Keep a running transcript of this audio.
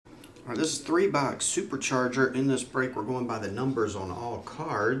Alright, this is 3-box Supercharger. In this break, we're going by the numbers on all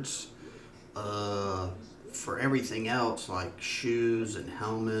cards. For everything else, like shoes and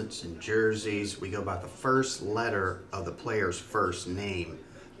helmets and jerseys, we go by the first letter of the player's first name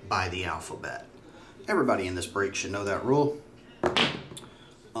by the alphabet. Everybody in this break should know that rule.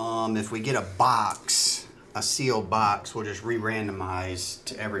 If we get a box, a sealed box, we'll just re-randomize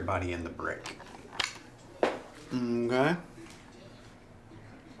to everybody in the break. Okay.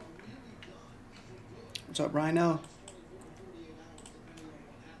 What's up, Rhino?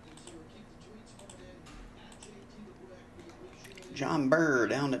 John Burr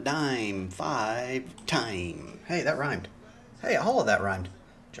down to dime 5 time. Hey, that rhymed. Hey, all of that rhymed.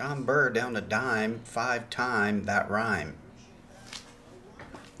 John Burr down to dime 5 time. That rhyme.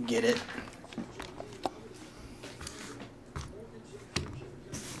 Get it?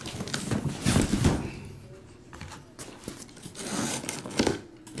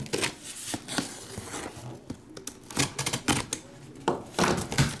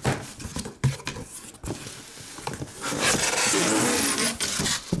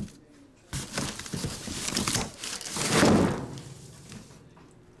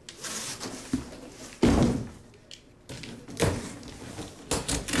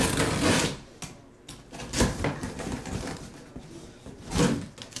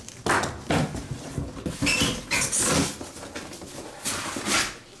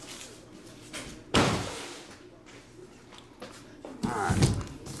 Alright.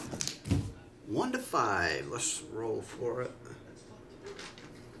 1 to 5. Let's roll for it.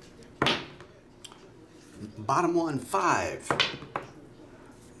 Bottom one, 5.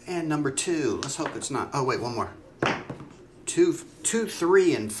 And number 2. Let's hope it's not. Oh, wait, one more. 2,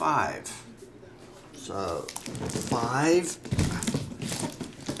 3, and 5. So, 5.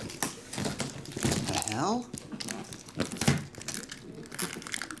 What the hell?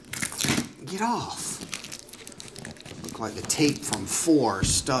 Get off. Look like the tape from 4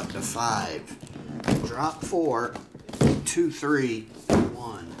 stuck to 5. Drop 4, 2, 3,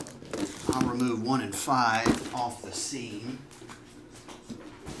 1. I'll remove 1 and 5 off the seam.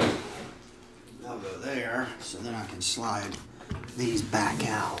 They'll go there, so then I can slide these back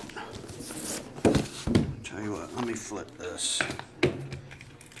out. Tell you what, let me flip this.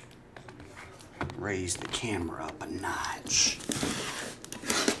 Raise the camera up a notch.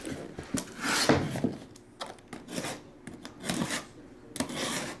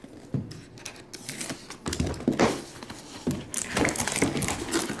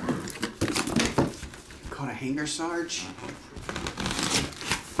 Caught a hanger, Sarge?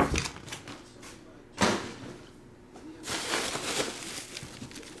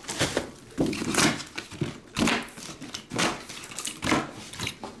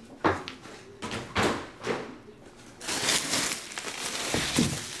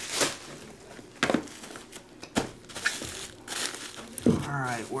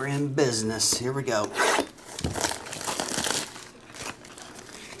 Alright, we're in business. Here we go.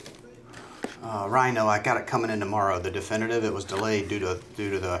 Rhino, I got it coming in tomorrow. The definitive, it was delayed due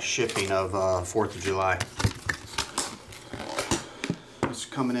to the shipping of 4th of July. It's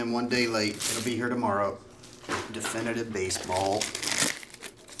coming in 1 day late. It'll be here tomorrow. Definitive baseball.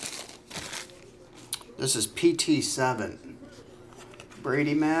 This is PT7.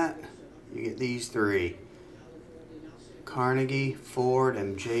 Brady Matt, you get these 3. Carnegie, Ford,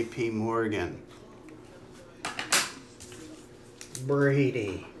 and JP Morgan.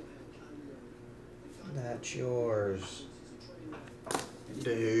 Brady. That's yours,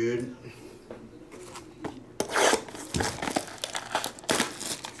 dude.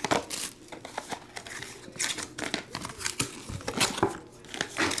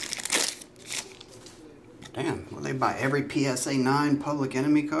 Damn, will they buy every PSA 9 Public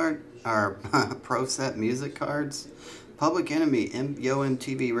Enemy card? Or Pro Set Music cards? Public Enemy, Yo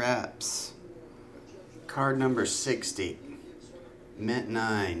MTV Raps. Card number 60. Mint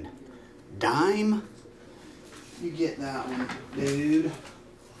 9. Dime? You get that one, dude.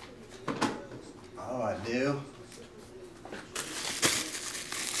 Oh, I do.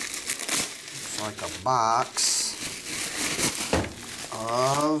 It's like a box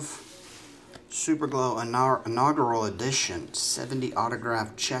of Superglow Inaugural Edition. 70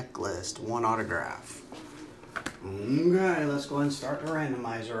 autograph checklist. 1 autograph. Okay, let's go ahead and start the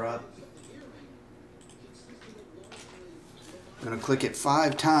randomizer up. I'm going to click it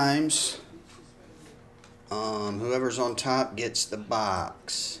 5 times. Whoever's on top gets the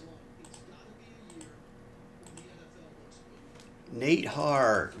box. Nate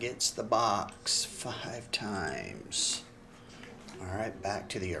Hart gets the box 5 times. Alright, back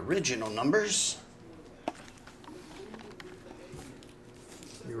to the original numbers.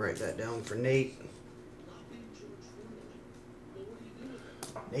 me write that down for Nate.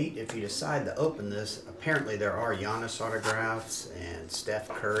 Nate, if you decide to open this, apparently there are Giannis autographs and Steph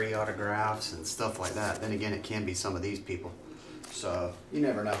Curry autographs and stuff like that. Then again, it can be some of these people. So, you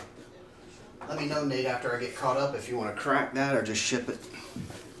never know. Let me know, Nate, after I get caught up if you want to crack that or just ship it.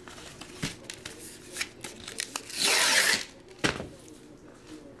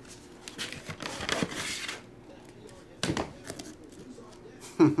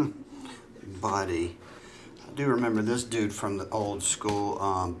 Buddy. I do remember this dude from the old school,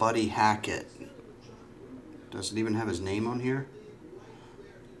 Buddy Hackett. Does it even have his name on here?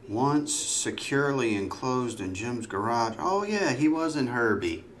 Once securely enclosed in Jim's garage. Oh yeah, he was in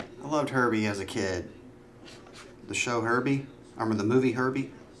Herbie. I loved Herbie as a kid. The show Herbie, or the movie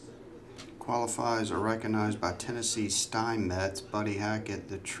Herbie, qualifies or recognized by Tennessee Steinmetz. Buddy Hackett,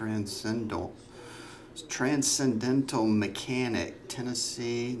 the transcendental mechanic.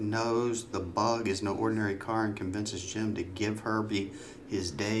 Tennessee knows the Bug is no ordinary car and convinces Jim to give Herbie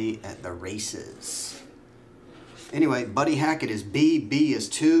his day at the races. Anyway, Buddy Hackett is B, B is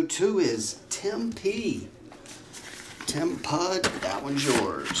 2, 2 is Tim P. Tim Pud, that one's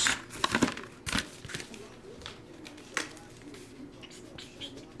yours.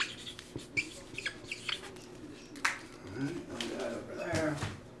 Alright, put that over there.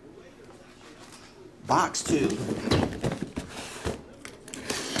 Box 2.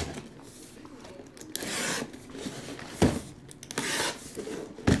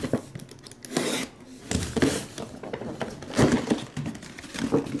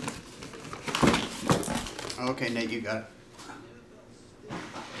 Okay, Nate, you got it.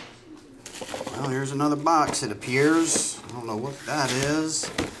 Well, here's another box, it appears. I don't know what that is,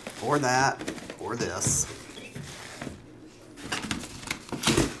 or that, or this.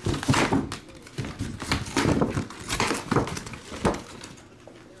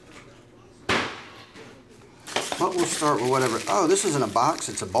 But we'll start with whatever. Oh, this isn't a box,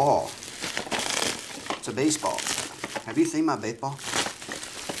 it's a ball. It's a baseball. Have you seen my baseball?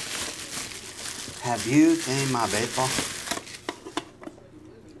 Have you seen my baseball?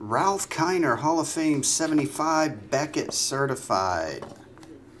 Ralph Kiner, Hall of Fame 75, Beckett certified.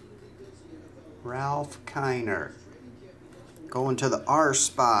 Ralph Kiner. Going to the R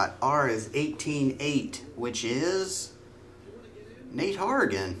spot. R is 18-8, which is Nate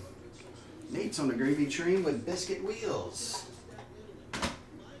Harrigan. Nate's on the gravy train with biscuit wheels.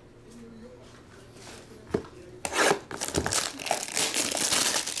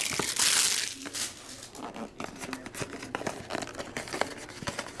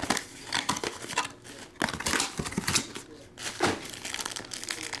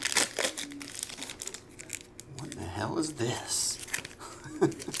 What the hell is this?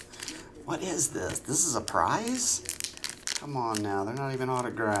 What is this? This is a prize? Come on now, they're not even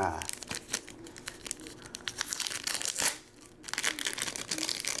autographed.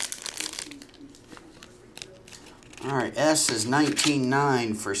 Alright, S is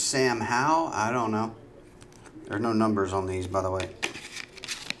 19-9 for Sam Howe. I don't know. There's no numbers on these, by the way.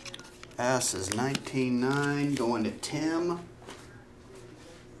 S is 19-9 going to Tim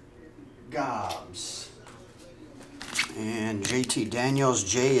Gobbs. And JT Daniels,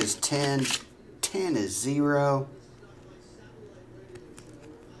 J is 10. 10 is 0.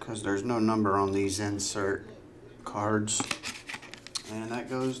 Because there's no number on these insert cards. And that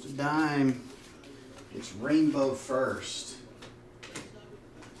goes to Dime. It's Rainbow First.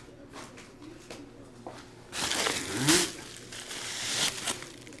 Alright.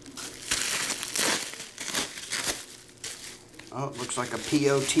 Oh, it looks like a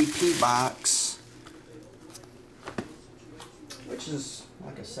POTP box. Which is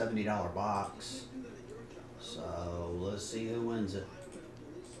like a $70 box. So let's see who wins it.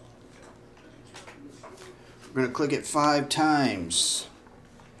 We're going to click it 5 times.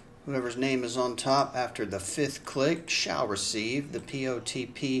 Whoever's name is on top after the 5th click shall receive the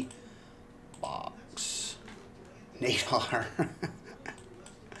POTP box. Nate R.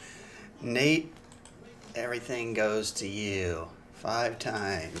 Nate, everything goes to you. 5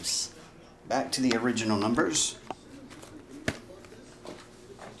 times. Back to the original numbers.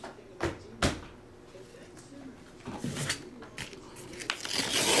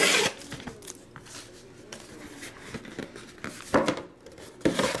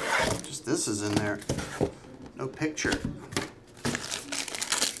 This is in there. No picture.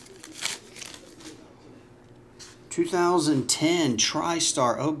 2010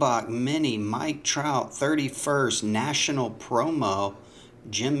 TriStar Obach Mini Mike Trout 31st National Promo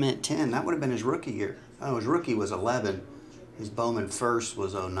Jim Mint 10. That would have been his rookie year. Oh, his rookie was 11. His Bowman first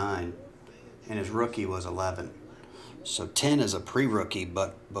was 09. And his rookie was 11. So 10 is a pre-rookie,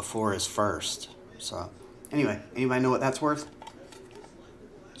 but before his first. So anyway, anybody know what that's worth?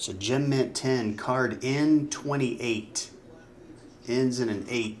 So Gem Mint 10, card N28. Ends in an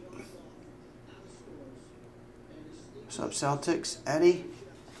 8. What's up, Celtics? Eddie?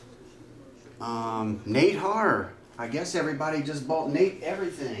 Nate Har. I guess everybody just bought Nate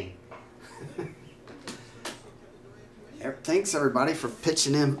everything. Thanks everybody for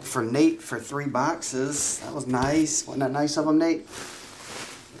pitching in for Nate for 3 boxes. That was nice. Wasn't that nice of him, Nate?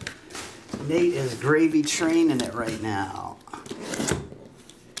 Nate is gravy training it right now.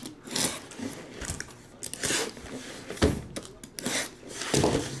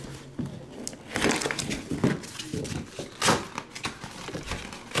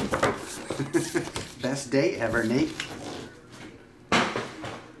 Best day ever, Nate.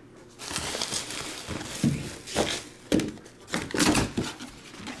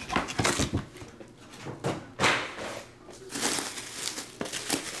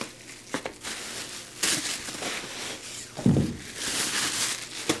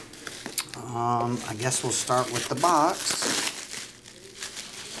 I guess we'll start with the box.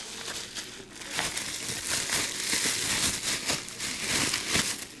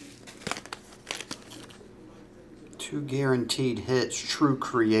 Two guaranteed hits, true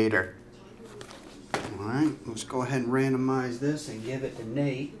creator. All right, let's go ahead and randomize this and give it to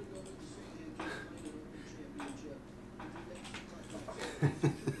Nate.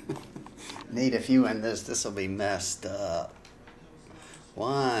 Nate, if you win this, this will be messed up.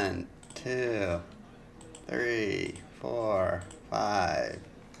 1, 2, 3, 4, 5.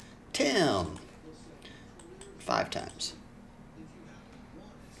 Tim. 5 times.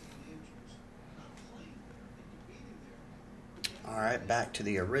 All right, back to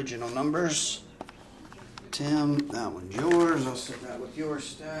the original numbers. Tim, that one's yours. I'll set that with your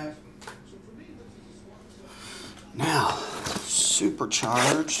stack. Now,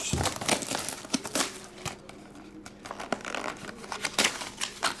 Supercharged.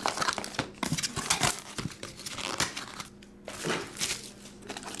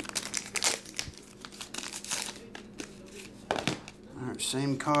 All right,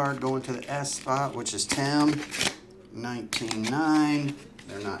 same card going to the S spot, which is Tim. 19-9.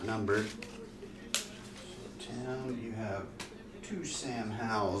 They're not numbered. So, Tim, you have 2 Sam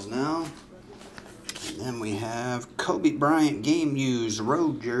Howells now. And then we have Kobe Bryant Game Used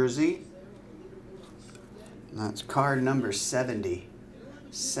Road Jersey. That's card number 70.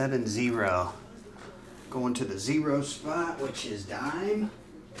 7-0. Going to the 0 spot, which is Dime.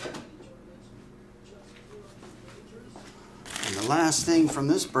 And the last thing from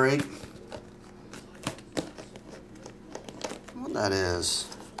this break, what that is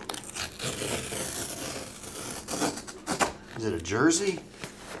it a jersey?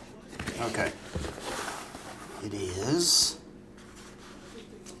 Okay. It is.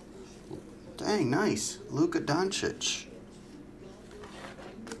 Dang, nice. Luka Doncic.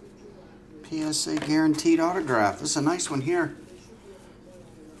 PSA guaranteed autograph. This is a nice one here.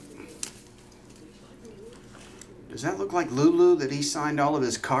 Does that look like Lulu that he signed all of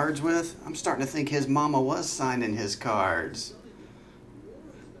his cards with? I'm starting to think his mama was signing his cards.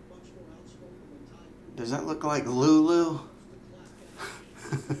 Does that look like Lulu?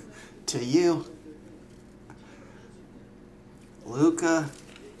 To you? Luka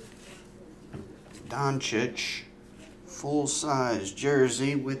Doncic, full-size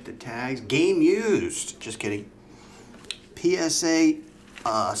jersey with the tags. Game used. Just kidding. PSA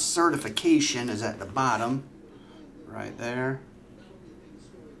certification is at the bottom. Right there.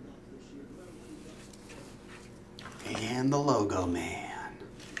 And the logo, man.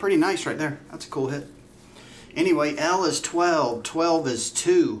 Pretty nice right there. That's a cool hit. Anyway, L is 12. 12 is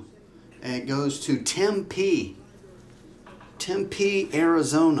 2. And it goes to Tim P. Tim P,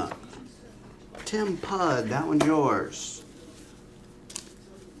 Arizona. Tim Pud, that one's yours.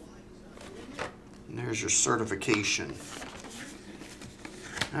 And there's your certification.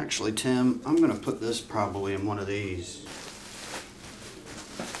 Actually, Tim, I'm going to put this probably in one of these.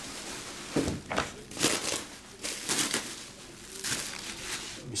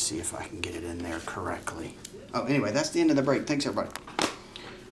 Let me see if I can get it in there correctly. Oh, anyway, that's the end of the break. Thanks, everybody.